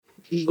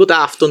Good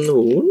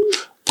afternoon.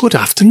 Good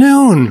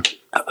afternoon.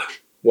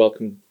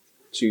 Welcome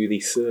to the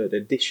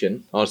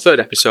third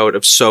episode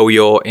of So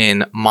You're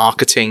in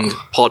Marketing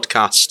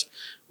podcast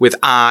with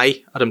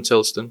I, Adam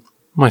Tilston.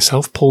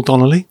 Myself, Paul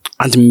Donnelly.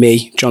 And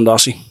me, John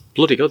Darcy.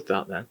 Bloody good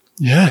that then.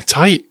 Yeah,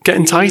 tight.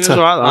 Getting tighter.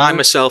 I,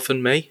 myself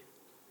and me.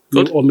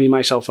 Good. Or me,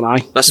 myself and I.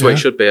 That's the way it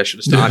should be. I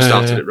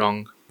started it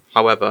wrong.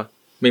 However,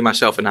 me,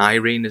 myself and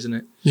Irene, isn't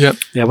it? Yep.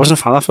 Yeah, I wasn't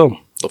a fan of that film.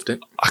 Loved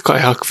it. I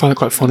find it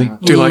quite funny.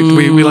 Do you like?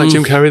 We like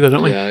Jim Carrey, though,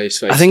 don't we? Yeah,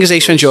 I think his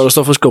Ace Ventura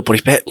stuff was good, but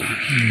his bit.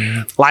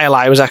 Liar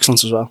Liar was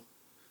excellent as well.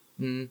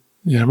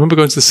 Yeah, I remember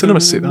going to the cinema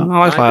to see that.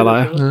 I like Liar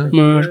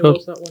Liar.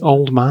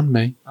 Old man,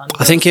 me.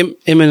 I think him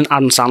and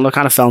Adam Sandler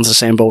kind of fell into the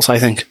same boat, I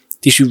think.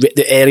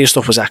 The earlier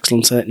stuff was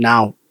excellent.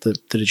 Now, the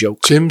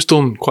joke. Jim's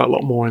done quite a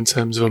lot more in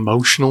terms of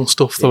emotional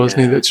stuff, though,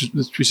 hasn't he?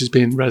 Which is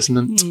being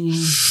resonant.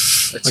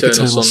 Like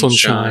Eternal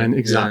Sunshine.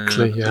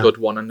 Exactly, yeah. A good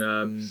one,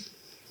 and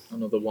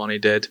another one he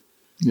did.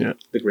 Yeah.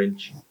 The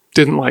Grinch.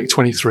 Didn't like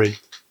 23.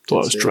 Thought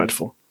it was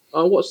dreadful.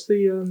 Oh, what's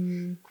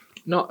the,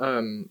 not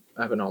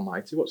Evan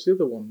Almighty, what's the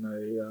other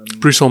one?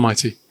 Bruce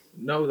Almighty.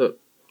 No,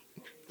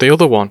 the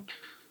other one,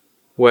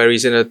 where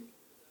he's in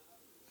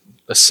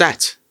a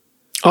set.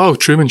 Oh,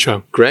 Truman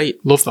Show.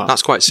 Great. Love that.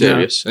 That's quite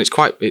serious. Yeah.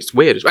 And it's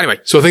weird. Anyway.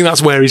 So I think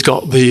that's where he's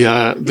got the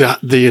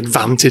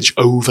advantage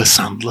over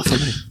Sandler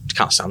for me.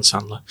 Can't stand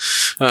Sandler.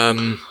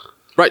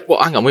 Right,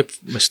 well, hang on, we've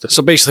missed it.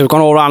 So basically, we've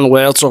gone all around the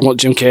world talking about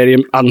Jim Carrey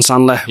and Adam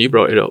Sandler. You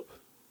brought it up.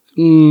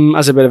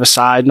 As a bit of a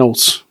side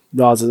note,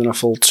 rather than a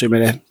full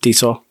 2-minute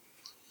detour.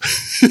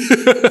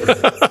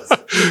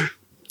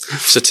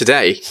 So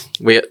today,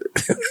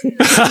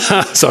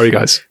 Sorry,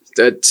 guys.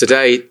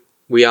 Today,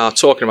 we are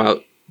talking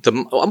about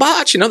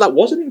actually, no, that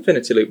was an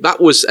infinity loop.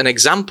 That was an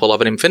example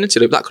of an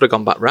infinity loop. That could have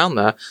gone back round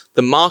there.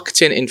 The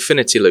marketing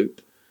infinity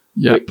loop,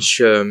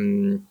 which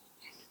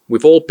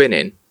we've all been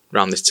in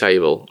around this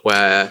table,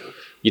 where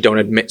you don't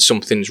admit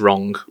something's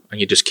wrong and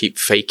you just keep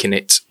faking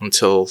it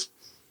until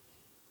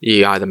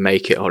you either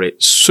make it or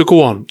it's... So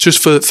go on.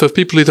 Just for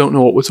people who don't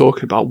know what we're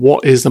talking about,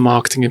 what is the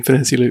marketing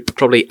infinity loop?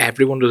 Probably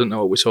everyone doesn't know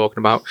what we're talking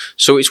about.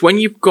 So it's when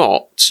you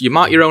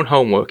mark your own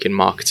homework in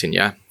marketing,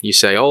 yeah? You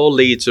say, all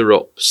leads are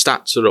up,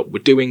 stats are up,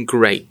 we're doing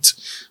great,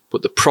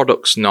 but the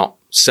product's not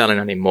selling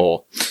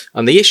anymore.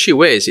 And the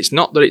issue is, it's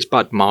not that it's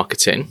bad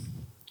marketing,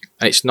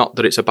 and it's not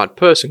that it's a bad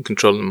person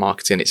controlling the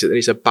marketing, it's that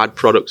it's a bad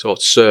product or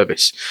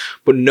service.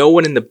 But no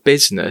one in the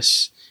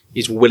business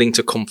is willing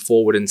to come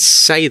forward and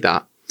say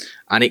that.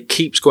 And it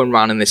keeps going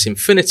round in this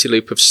infinity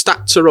loop of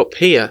stats are up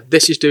here,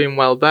 this is doing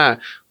well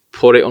there,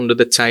 put it under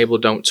the table,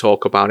 don't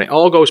talk about it. It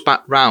all goes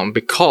back round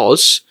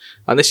because,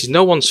 and this is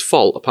no one's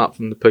fault apart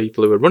from the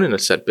people who are running a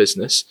said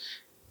business,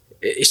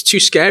 it's too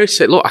scary to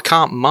say, look, I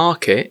can't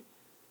market,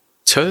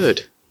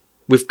 turd.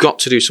 We've got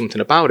to do something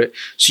about it.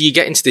 So you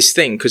get into this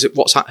thing, because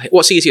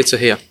what's easier to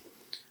hear?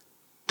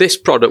 This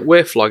product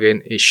we're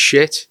flogging is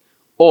shit,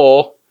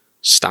 or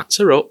stats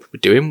are up, we're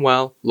doing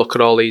well, look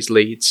at all these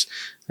leads.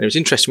 And it was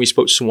interesting, we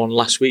spoke to someone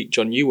last week,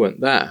 John, you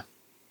weren't there,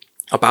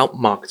 about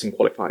marketing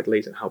qualified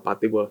leads and how bad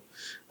they were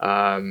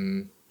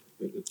in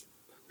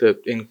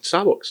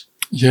Starbucks.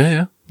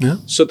 Yeah.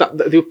 So that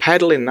they were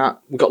peddling that,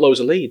 we got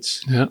loads of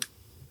leads. Yeah.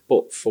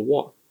 But for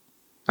what?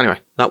 Anyway,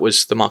 that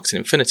was the marketing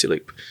infinity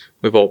loop.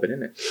 We've all been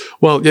in it.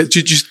 Well, yeah. Do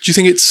you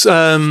think it's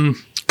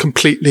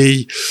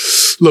completely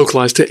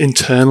localized to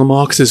internal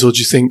marketers, or do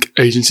you think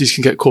agencies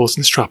can get caught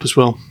in this trap as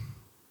well?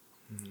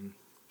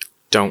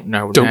 Don't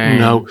know.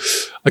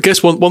 I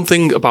guess one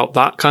thing about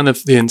that kind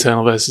of the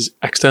internal versus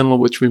external,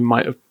 which we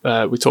might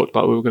have we talked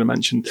about, we were going to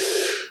mention,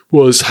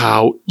 was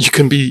how you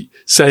can be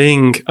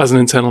saying as an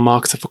internal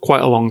marketer for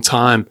quite a long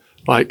time,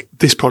 like,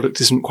 this product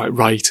isn't quite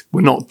right.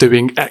 We're not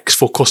doing X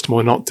for customer.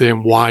 We're not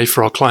doing Y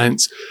for our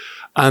clients.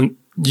 And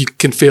you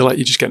can feel like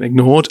you're just getting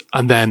ignored.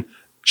 And then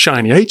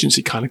shiny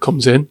agency kind of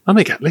comes in and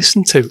they get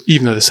listened to,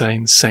 even though they're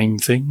saying the same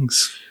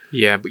things.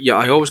 Yeah, but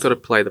I always got to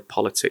play the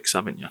politics,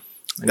 haven't you?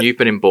 And you've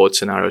been in board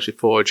scenarios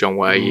before, John,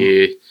 where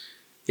it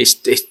is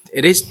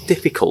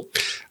difficult.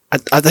 I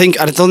don't think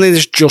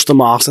it's just a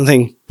marketing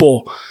thing,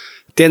 but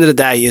at the end of the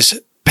day,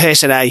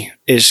 person A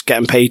is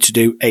getting paid to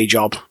do a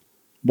job,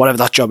 whatever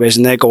that job is,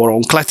 and they're going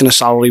on collecting a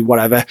salary,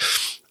 whatever,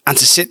 and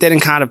to sit there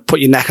and kind of put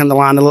your neck on the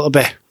line a little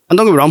bit. And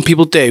don't get me wrong,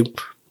 people do,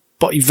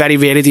 but you very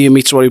rarely do you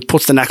meet someone who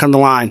puts the neck on the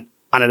line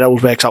and it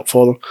always works out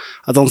for them.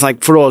 I don't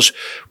think, for us,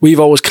 we've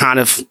always kind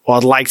of, or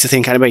I'd like to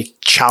think anyway,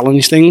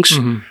 challenge things.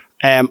 Mm-hmm.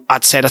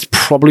 I'd say that's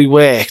probably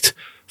worked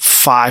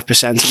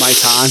 5% of my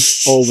time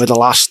over the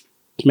last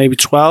maybe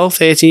 12,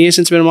 13 years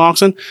since I've been in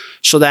marketing.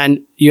 So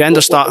then you end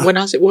up starting... When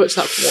has it worked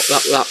that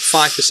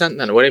 5%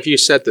 then? When have you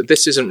said that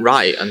this isn't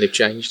right and they've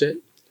changed it?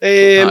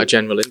 Out of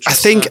general interest. I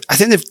think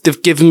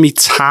they've given me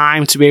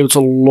time to be able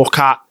to look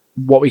at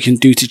what we can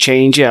do to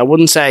change it. I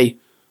wouldn't say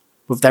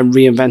we've then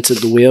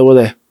reinvented the wheel with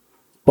it.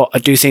 But I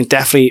do think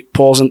definitely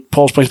Paul's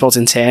point about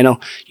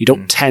internal, you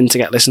don't tend to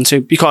get listened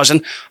to. Because,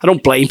 and I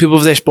don't blame people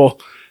for this, but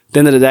at the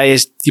end of the day,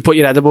 is you put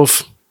your head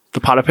above the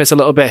parapet a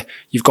little bit,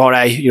 you've got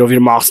if you're a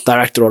marketing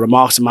director or a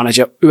marketing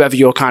manager, whoever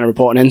you're kind of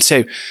reporting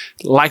into,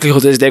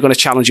 likelihood is they're going to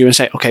challenge you and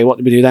say, okay, what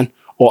do we do then?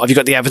 Or have you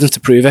got the evidence to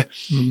prove it?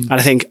 And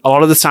I think a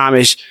lot of the time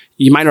is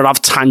you might not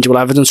have tangible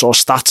evidence or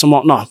stats and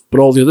whatnot, but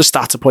all the other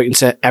stats are pointing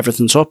to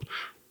everything's up.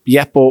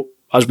 Yeah, but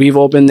as we've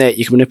all been there,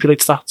 you can manipulate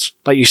stats.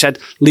 Like you said,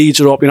 leads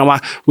are up.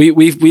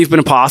 We've been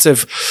a part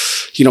of,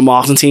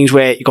 marketing teams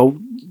where you go,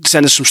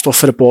 send us some stuff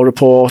for the board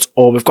report,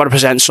 or we've got to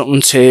present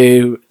something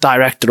to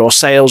director or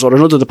sales or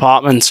another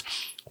department.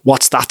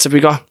 What stats have we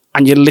got?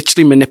 And you're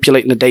literally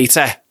manipulating the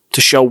data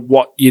to show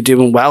what you're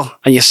doing well.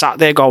 And you're sat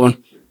there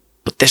going,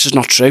 but this is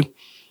not true.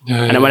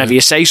 And then whenever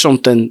you say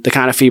something, the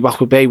kind of feedback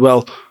would be,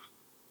 well,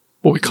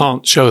 we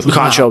can't show them. We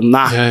can't show them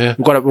that.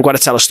 We've got to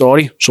tell a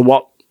story. So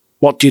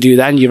what do you do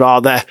then? You're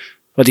either,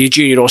 whether you're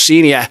junior or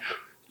senior,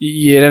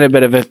 you're in a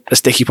bit of a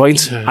sticky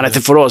point. And I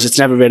think for us, it's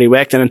never really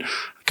worked. And then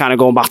kind of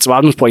going back to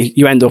Adam's point,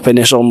 you end up in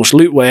this almost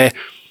loop where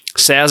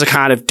sales are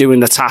kind of doing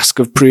the task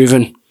of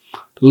proving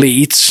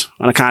leads,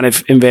 and a kind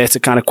of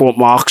inverted kind of quote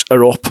marks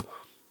are up,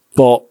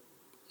 but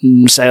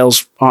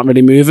sales aren't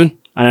really moving.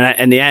 And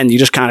in the end, you're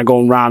just kind of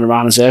going round and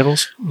round in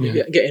circles.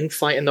 Yeah. Getting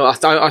fighting though.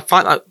 I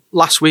find that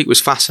last week was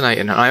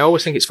fascinating, and I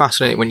always think it's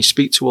fascinating when you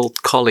speak to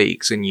old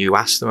colleagues and you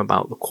ask them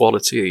about the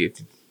quality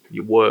of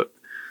your work.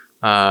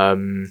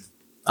 And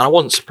I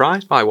wasn't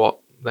surprised by what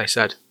they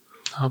said.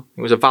 It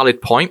was a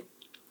valid point.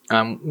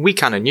 We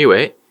kind of knew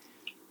it,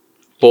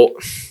 but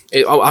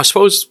I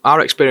suppose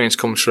our experience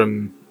comes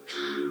from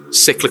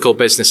cyclical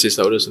businesses,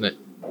 though, doesn't it?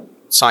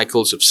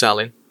 Cycles of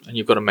selling. And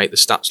you've got to make the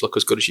stats look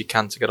as good as you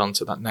can to get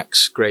onto that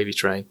next gravy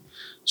train.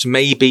 So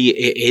maybe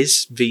it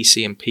is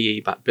VC and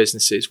PE-backed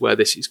businesses where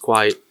this is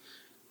quite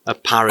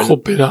apparent.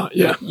 Could be that,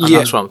 yeah. And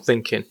that's what I'm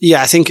thinking.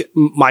 Yeah, I think,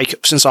 Mike,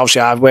 since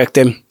obviously I've worked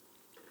in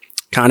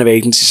kind of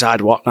agency side,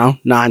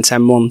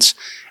 9-10 months,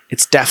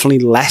 it's definitely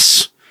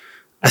less.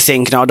 I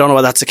think, now I don't know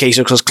whether that's the case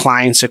because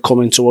clients are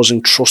coming to us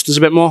and trust us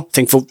a bit more. I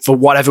think for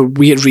whatever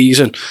weird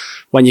reason,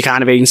 when you're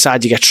kind of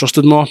inside, you get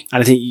trusted more.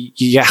 And I think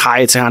you get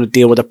hired to kind of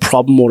deal with a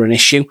problem or an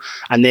issue.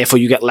 And therefore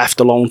you get left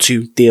alone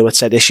to deal with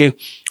said issue.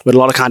 With a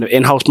lot of kind of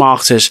in-house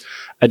marketers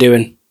are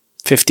doing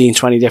 15,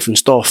 20 different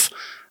stuff.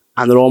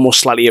 And they're almost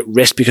slightly at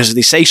risk because if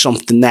they say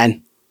something,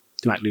 then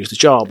they might lose the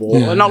job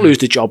or not lose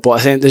the job. But I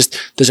think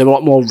there's a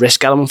lot more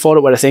risk element for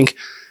it, where I think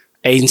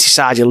agency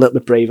side, you're a little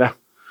bit braver.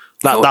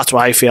 That's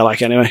what I feel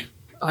like anyway.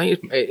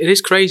 It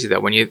is crazy though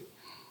when you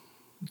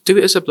do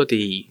it as a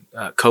bloody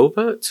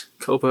covert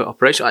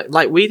operation,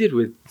 like we did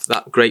with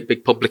that great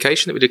big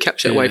publication that we did,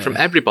 kept it away from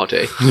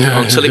everybody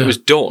until it was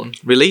done,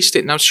 released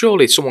it. Now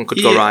surely someone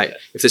could go, right,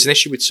 if there's an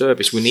issue with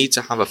service, we need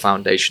to have a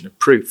foundation of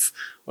proof,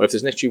 or if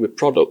there's an issue with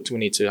product, we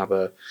need to have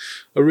a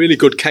really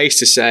good case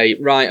to say,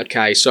 right,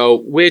 okay, so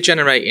we're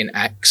generating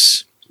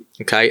X,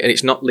 okay, and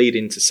it's not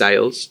leading to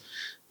sales.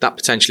 That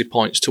potentially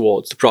points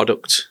towards the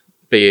product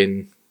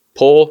being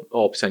poor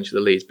or potentially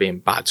the leads being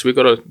bad. So we've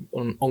got to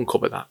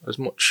uncover that as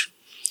much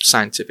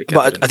scientific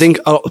evidence. But I think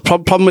the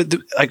problem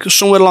with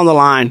somewhere along the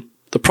line,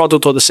 the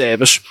product or the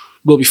service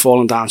will be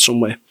falling down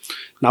somewhere.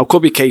 Now, it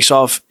could be a case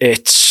of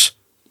it's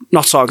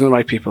not targeting the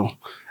right people.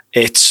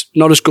 It's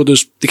not as good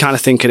as they kind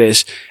of think it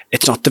is.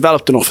 It's not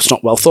developed enough. It's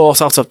not well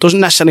thought out of. Doesn't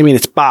necessarily mean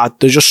it's bad.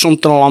 There's just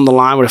something along the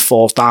line where it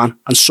falls down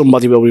and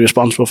somebody will be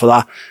responsible for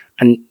that.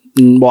 And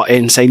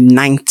say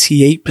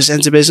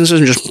 98% of businesses,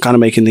 and just kind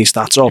of making these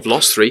stats up. You've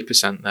lost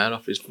 3% there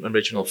off his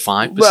original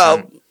 5%.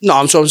 Well, no,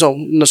 I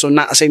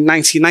say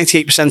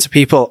 98% of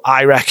people,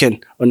 I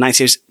reckon, or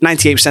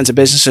 98% of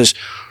businesses,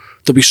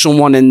 there'll be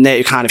someone in there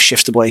who kind of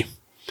shifts the blame.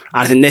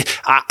 And I think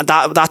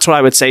that's what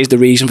I would say is the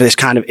reason for this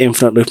kind of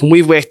infinite loop. And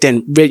we've worked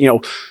in,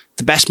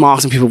 the best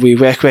marketing people we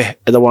work with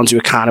are the ones who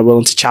are kind of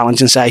willing to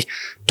challenge and say,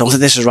 don't think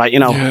this is right,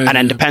 and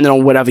then depending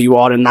on whatever you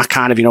are in that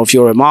kind of, if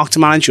you're a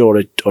marketing manager or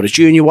a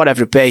junior,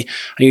 whatever it be,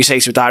 and you say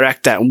to a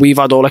director, and we've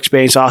had all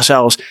experience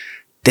ourselves,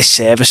 this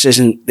service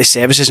isn't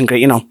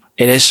great,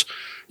 it is.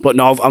 But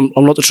no, I'm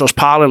not the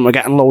Trustpilot and we're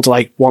getting loads of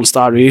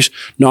 1-star reviews.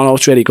 No,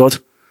 it's really good.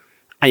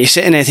 And you're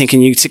sitting there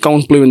thinking, you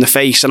going blue in the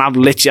face, and I've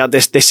literally had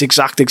this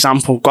exact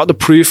example. Got the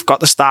proof, got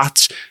the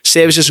stats,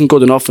 service isn't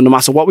good enough, and no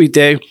matter what we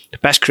do, the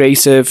best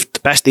creative, the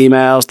best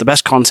emails, the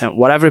best content,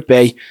 whatever it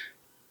be,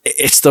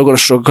 it's still going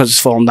to struggle because it's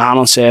fallen down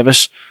on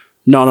service.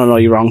 No,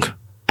 you're wrong.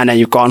 And then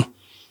you've gone,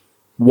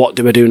 what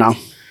do we do now?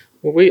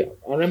 Well,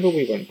 I remember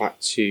we went back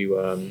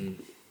to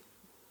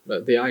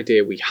the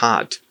idea we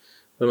had.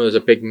 I remember there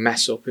was a big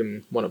mess up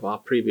in one of our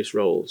previous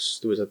roles.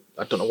 There was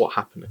I don't know what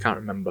happened, I can't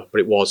remember,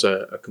 but it was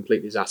a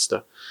complete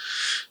disaster.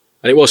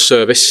 And it was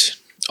service.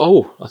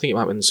 Oh, I think it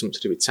might have been something to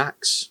do with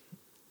tax.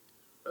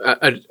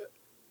 I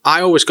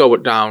always go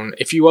down,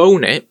 if you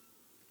own it,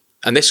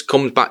 and this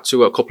comes back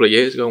to a couple of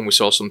years ago when we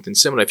saw something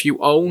similar, if you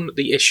own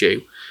the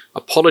issue,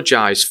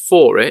 apologise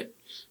for it,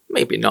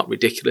 maybe not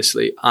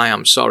ridiculously, I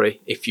am sorry,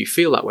 if you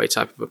feel that way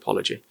type of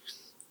apology.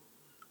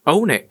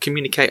 Own it,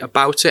 communicate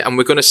about it, and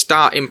we're going to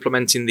start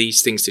implementing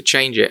these things to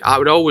change it. I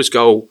would always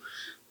go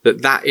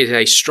that is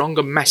a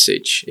stronger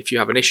message if you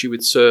have an issue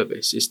with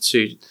service, is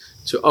to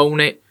own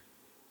it,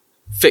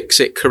 fix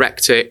it,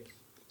 correct it,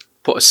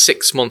 put a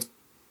 6-month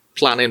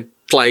plan in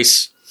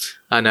place,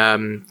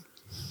 and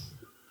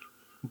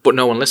but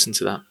no one listened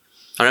to that.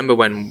 I remember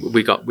when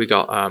we got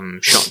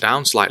shot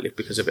down slightly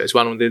because of it as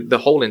well. And the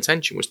whole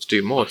intention was to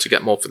do more, to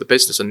get more for the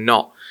business, and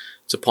not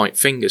to point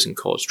fingers and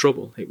cause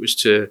trouble. It was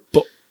to.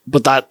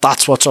 But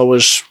that's what's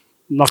always,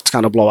 not to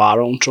kind of blow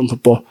our own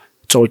trumpet, but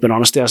it's always been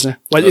honesty, hasn't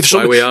it? Well, That's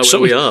why we are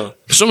where we are.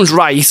 If something's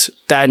right,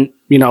 then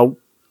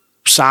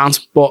sound.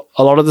 But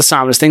a lot of the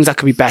time, there's things that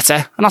could be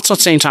better, and that's not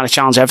saying trying to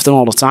challenge everything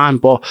all the time,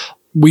 but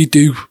we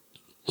do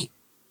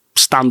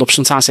stand up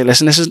sometimes and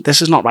say, listen,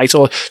 this is not right,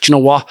 or do you know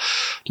what,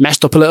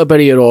 messed up a little bit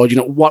here, or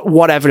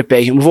whatever it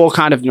be. And we've all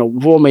kind of,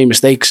 we've all made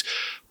mistakes,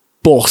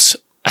 but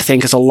I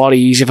think it's a lot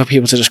easier for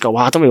people to just go,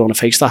 well, I don't really want to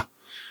face that.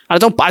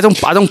 And I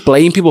don't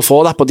blame people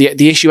for that, but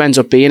the issue ends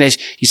up being is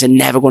you're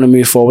never going to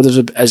move forward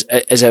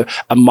as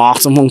a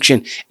marketing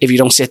function if you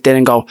don't sit there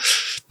and go,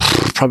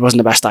 probably wasn't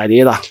the best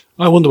idea, that.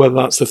 I wonder whether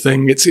that's the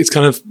thing. It's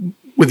kind of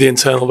with the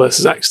internal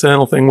versus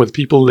external thing, with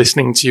people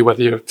listening to you,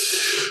 whether you're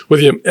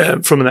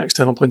from an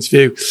external point of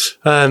view.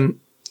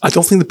 I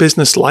don't think the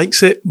business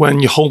likes it when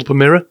you hold up a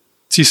mirror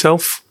to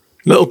yourself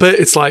a little bit.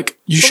 It's like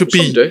you should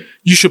be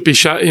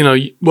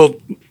well,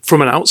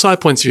 from an outside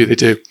point of view, they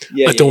do.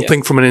 I don't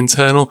think from an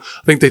internal.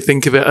 I think they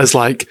think of it as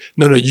like,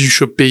 no, you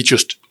should be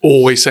just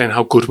always saying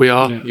how good we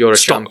are. Yeah. You're a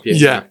champion.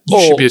 Yeah,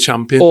 you should be a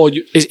champion. Or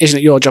isn't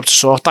it your job to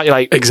sort that? You're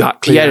like,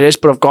 exactly. Yeah, it is,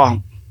 but I've got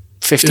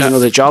 15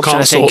 other jobs, and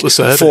I think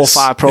 4 or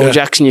 5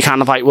 projects, and you're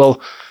kind of like,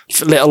 well,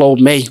 little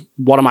old me,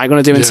 what am I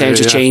going to do in terms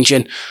of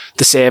changing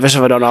the service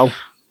if I don't know?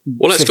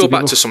 Well, let's go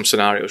back to some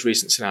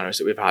recent scenarios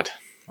that we've had.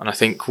 And I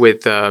think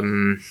with,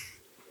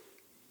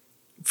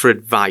 for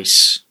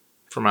advice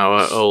from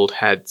our old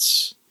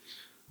heads,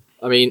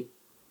 I mean,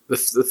 the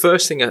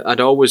first thing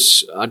I'd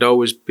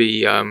always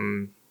be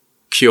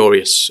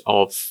curious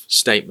of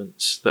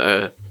statements that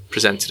are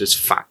presented as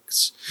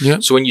facts. Yeah.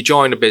 So when you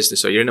join a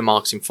business or you're in a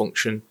marketing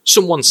function,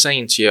 someone's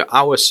saying to you,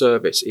 our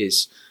service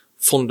is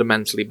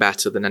fundamentally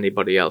better than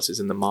anybody else's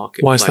in the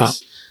marketplace. Why is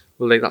that?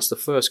 Well, that's the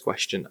first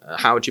question.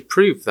 How would you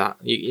prove that?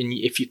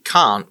 If you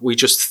can't, we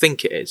just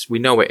think it is. We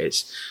know it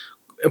is.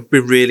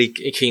 We're really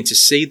keen to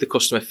see the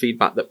customer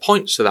feedback that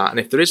points to that. And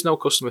if there is no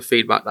customer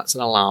feedback, that's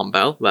an alarm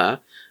bell there.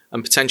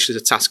 And potentially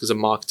the task as a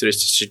marketer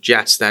is to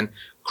suggest then,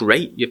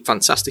 great, you're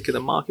fantastic in the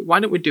market. Why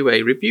don't we do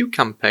a review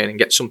campaign and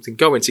get something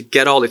going to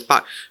get all this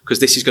back? Because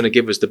this is going to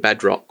give us the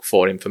bedrock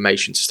for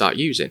information to start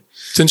using.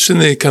 It's interesting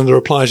the kind of the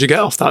replies you get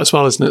off that as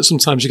well, isn't it?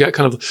 Sometimes you get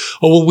kind of,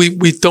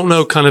 we don't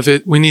know kind of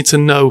it. We need to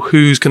know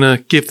who's going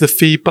to give the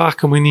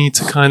feedback, and we need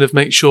to kind of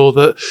make sure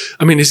that,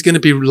 I mean, is it going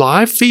to be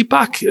live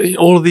feedback?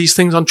 All of these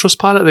things on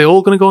Trustpilot, are they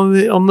all going to go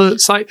on the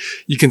site?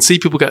 You can see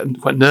people getting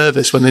quite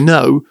nervous when they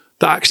know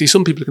that actually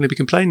some people are going to be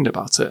complaining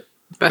about it.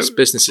 Best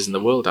businesses in the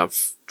world have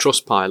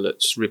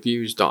Trustpilots,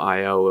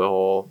 reviews.io,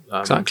 or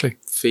exactly.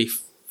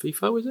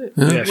 FIFO, is it?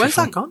 Yeah, where's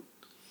that gone?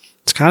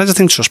 It's kind of the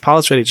thing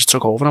Trustpilot's really just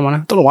took over. I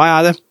don't know why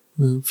either.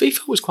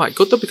 FIFA was quite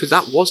good though, because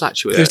that was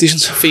actually a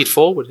feed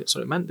forward. That's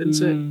what it meant,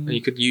 didn't it? And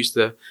you could use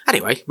the but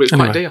it's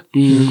quite dear.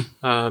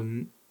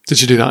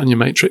 Did you do that in your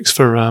matrix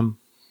for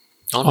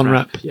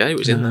on-rep? Yeah, it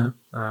was in there.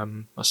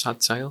 A sad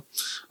tale.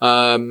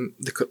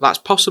 That's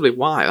possibly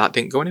why that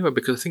didn't go anywhere,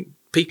 because I think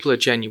people are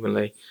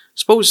genuinely, I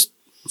suppose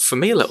for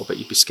me a little bit,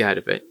 you'd be scared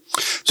of it.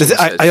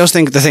 I also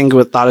think the thing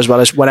with that as well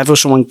is whenever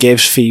someone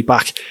gives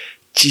feedback,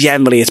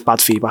 generally it's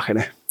bad feedback,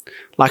 innit?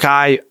 Like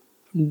I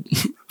don't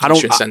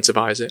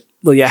incentivize it.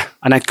 Well, yeah,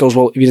 and it goes,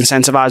 well, if you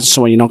incentivize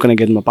someone, you're not going to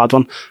give them a bad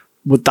one.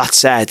 With that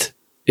said,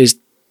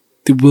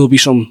 there will be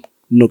some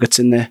nuggets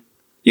in there.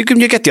 You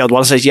get the odd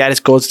one that says, yeah, it's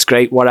good, it's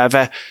great,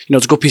 whatever.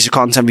 It's a good piece of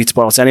content for you to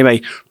put out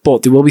anyway.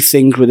 But there will be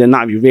things within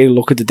that. If you really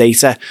look at the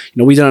data,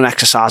 we did an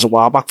exercise a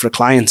while back for a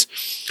client,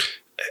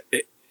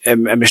 a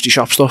mystery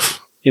shop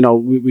stuff.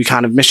 We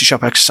kind of mystery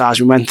shop exercise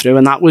we went through,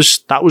 and that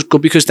was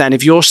good, because then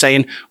if you're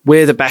saying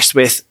we're the best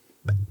with,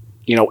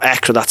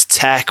 X, whether that's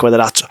tech, whether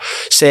that's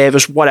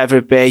service, whatever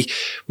it be,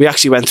 we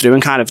actually went through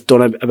and kind of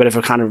done a bit of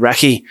a kind of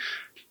recce.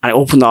 And it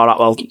opened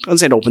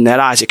their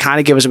eyes. It kind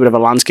of gave us a bit of a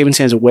landscape in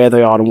terms of where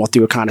they are and what they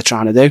were kind of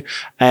trying to do.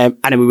 And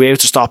then we were able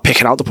to start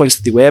picking out the points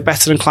that they were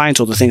better than clients,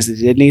 or the things that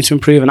they did need to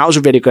improve. And that was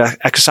a really good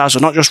exercise. So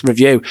not just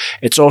review,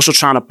 it's also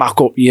trying to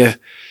back up your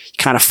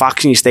kind of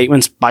facts and your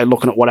statements by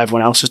looking at what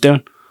everyone else is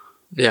doing.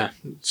 Yeah,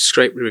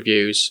 scrape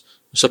reviews.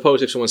 I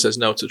suppose if someone says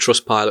no to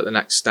Trustpilot, the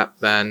next step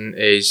then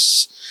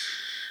is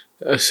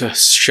a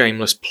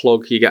shameless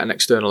plug. You get an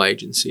external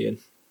agency in,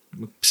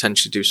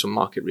 potentially do some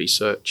market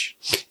research.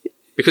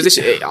 Because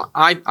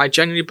I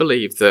genuinely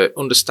believe that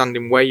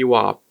understanding where you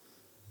are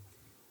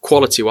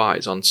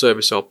quality-wise on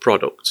service or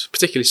product,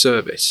 particularly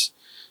service,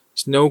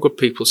 it's no good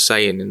people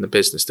saying in the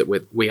business that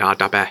we are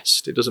the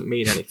best. It doesn't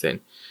mean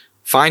anything.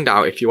 Find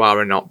out if you are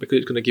or not, because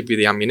it's going to give you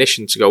the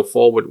ammunition to go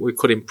forward. We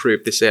could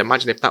improve this here.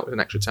 Imagine if that was an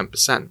extra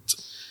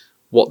 10%,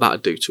 what that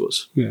would do to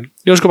us. Yeah. You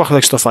always go back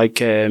to stuff like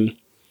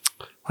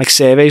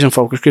surveys and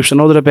focus groups. I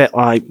know they're a bit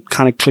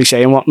kind of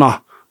cliche and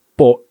whatnot,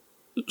 but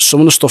some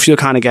of the stuff you'll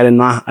kind of get in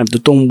that, and if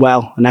they're done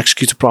well and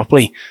executed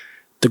properly,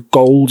 the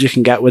gold you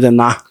can get within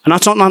that. And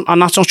that's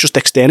not just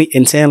externally,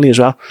 internally as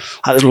well.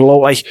 There's a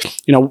lot, like,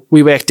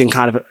 we worked in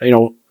kind of,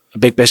 a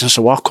big business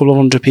of what, a couple of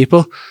hundred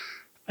people.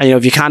 And,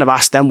 if you kind of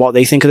ask them what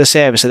they think of the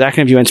service, I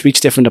reckon if you went to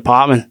each different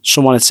department,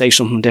 someone would say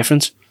something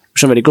different.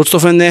 Some really good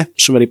stuff in there,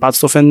 some really bad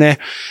stuff in there.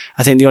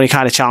 I think the only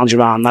kind of challenge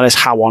around that is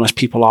how honest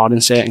people are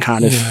in certain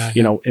kind of,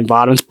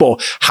 environments.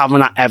 But having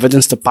that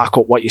evidence to back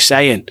up what you're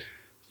saying,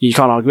 you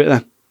can't argue with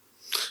them.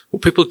 Well,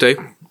 people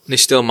do. They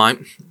still might.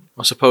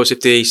 I suppose if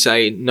they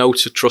say no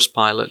to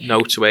Trustpilot,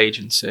 no to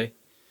agency,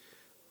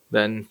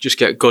 then just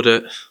get good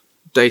at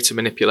data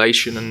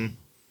manipulation and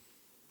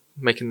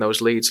making those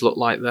leads look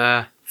like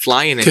they're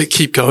flying in.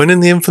 Keep going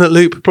in the infinite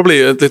loop.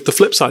 Probably the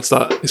flip side to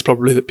that is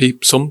probably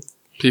that some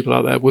people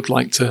out there would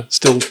like to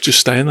still just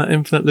stay in that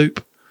infinite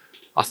loop.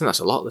 I think that's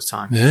a lot of the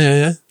time.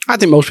 Yeah. I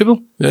think most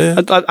people.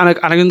 Yeah.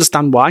 I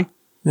understand why.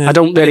 Yeah. I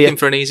don't really... Looking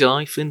for an easy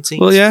life, isn't it?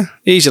 Well, yeah,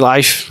 easy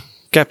life,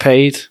 get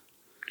paid,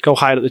 go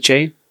higher up the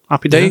chain,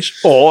 happy days.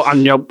 Or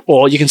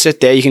you can sit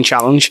there, you can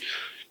challenge,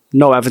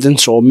 no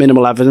evidence or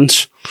minimal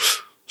evidence.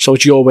 So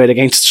it's your word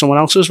against someone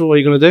else's. Well, what are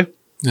you going to do?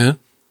 Yeah.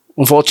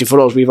 Unfortunately for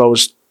us, we've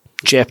always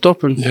chirped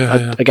up, and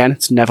again,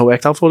 it's never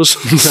worked out for us.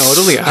 No, I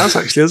don't think it has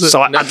actually, has it?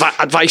 So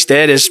advice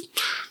there is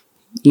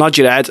nod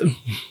your head, and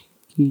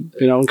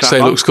crack say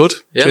on. looks good.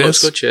 Yeah, Cheers.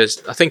 looks good.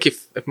 Cheers. I think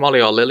if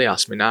Molly or Lily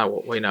asked me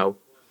now,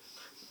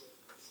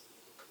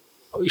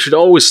 you should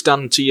always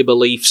stand to your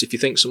beliefs. If you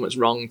think something's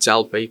wrong,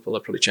 tell people.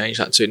 I'd probably change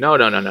that to no.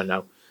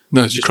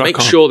 No, Just make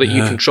sure that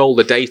you control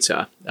the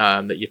data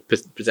that you're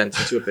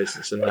presenting to a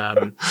business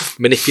and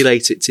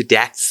manipulate it to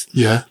death.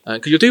 Yeah.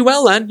 Because you'll do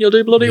well then. You'll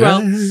do bloody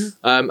well. Yeah.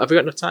 Have we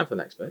got enough time for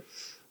the next bit?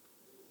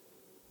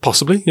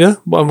 Possibly, yeah.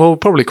 Well,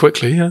 probably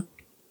quickly, yeah.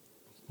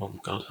 Oh,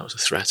 God, that was a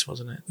threat,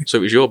 wasn't it? So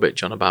it was your bit,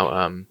 John, about...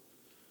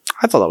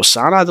 I thought that was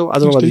sad. I don't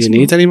know whether you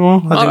need any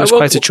more. I think it was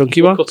quite a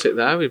chunky one. Cut it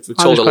there. We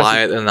told a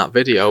lie in that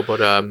video, but...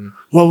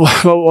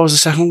 what was the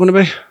second one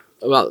going to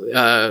be?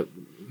 About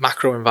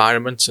macro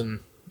environment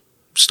and...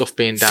 stuff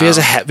being down. Feels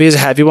a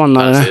heavy one.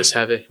 That is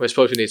heavy. We're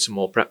supposed to need some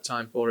more prep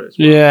time for it as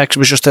well. Yeah, because it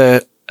was just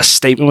a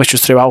statement which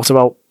was threw out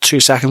about 2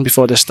 seconds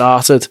before this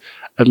started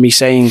of me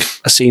saying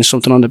I seen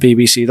something on the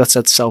BBC that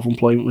said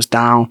self-employment was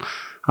down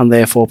and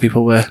therefore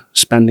people were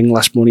spending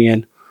less money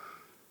in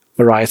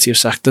a variety of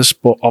sectors.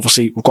 But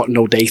obviously we've got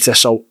no data,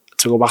 so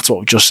to go back to what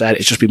we just said,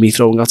 it's just been me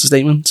throwing out a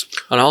statement.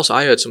 And also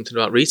I heard something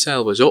about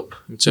retail was up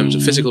in terms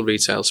of physical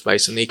retail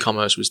space and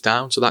e-commerce was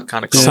down, so that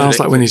kind of sounds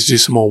like we need to do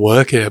some more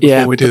work here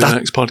before we do the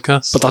next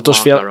podcast. But that does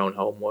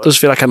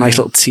feel like a nice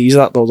little tease,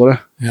 that though, doesn't it?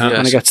 Yeah.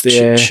 When it gets to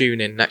the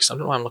tune in next time. I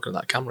don't know why I'm looking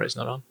at that camera, it's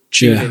not on.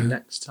 Tune in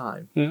next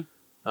time. Yeah.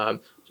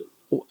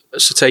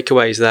 So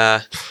takeaways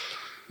there.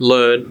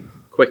 Learn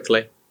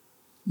quickly.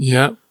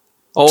 Yeah.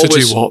 Always to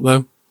do what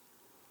though?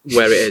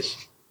 Where it is.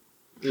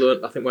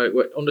 Learn. I think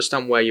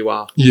understand where you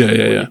are. Yeah.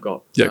 You've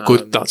got.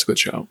 Good. That's a good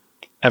shout.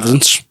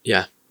 Evidence.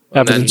 Yeah.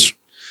 Evidence.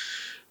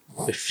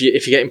 If you're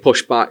getting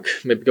pushed back,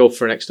 maybe go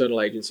for an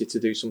external agency to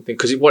do something,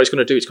 because what it's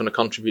going to do, it's going to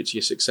contribute to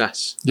your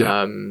success.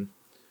 Yeah. And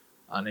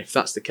if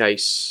that's the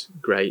case,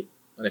 great.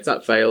 And if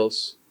that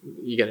fails,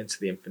 you get into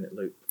the infinite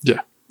loop.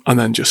 Yeah. And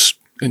then just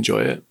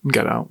enjoy it and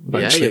get out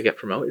eventually. Yeah, you get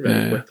promoted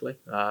very quickly.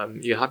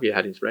 You have your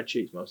head in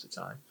spreadsheets most of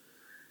the time.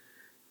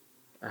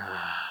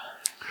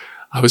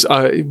 I was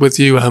with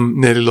you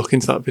nearly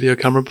looking to that video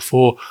camera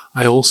before.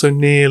 I also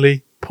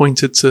nearly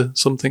pointed to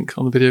something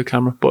on the video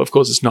camera, but of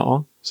course it's not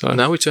on. So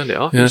no, we turned it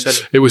off. Yeah.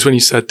 It was when you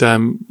said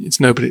it's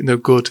no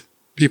good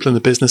people in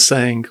the business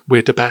saying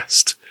we're the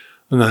best,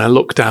 and then I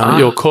looked down at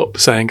your cup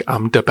saying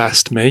I'm the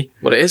best me.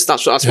 Well, it is.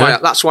 That's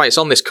why it's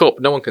on this cup.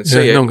 No one can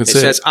see it. No one can see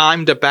it. It says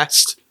I'm the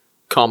best,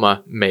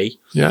 me.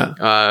 Yeah.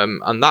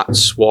 And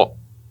that's what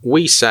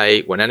we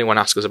say when anyone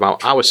asks us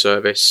about our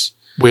service.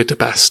 We're the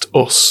best,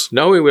 us.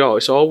 No,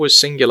 it's always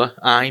singular.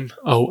 I'm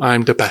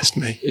the best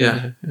me.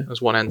 Yeah.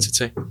 There's one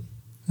entity.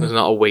 There's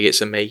not a we, it's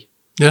a me.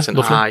 Yeah, it's an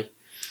lovely. I.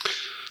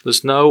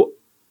 There's no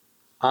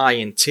I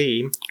in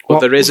team, but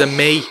there is a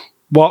me.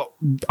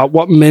 At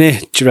what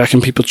minute do you reckon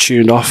people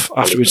tuned off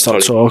after we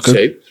started talking?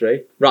 2,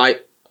 3.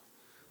 Right.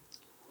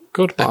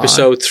 Goodbye.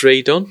 Episode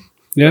 3 done.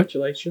 Yeah.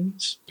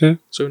 Congratulations. Yeah.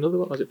 So another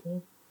one, was it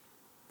 4?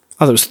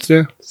 I thought it was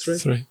 3.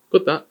 3.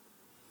 Good that.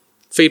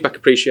 Feedback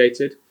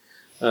appreciated.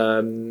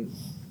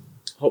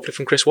 Hopefully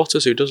from Chris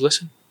Waters, who does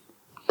listen.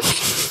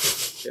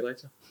 See you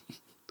later.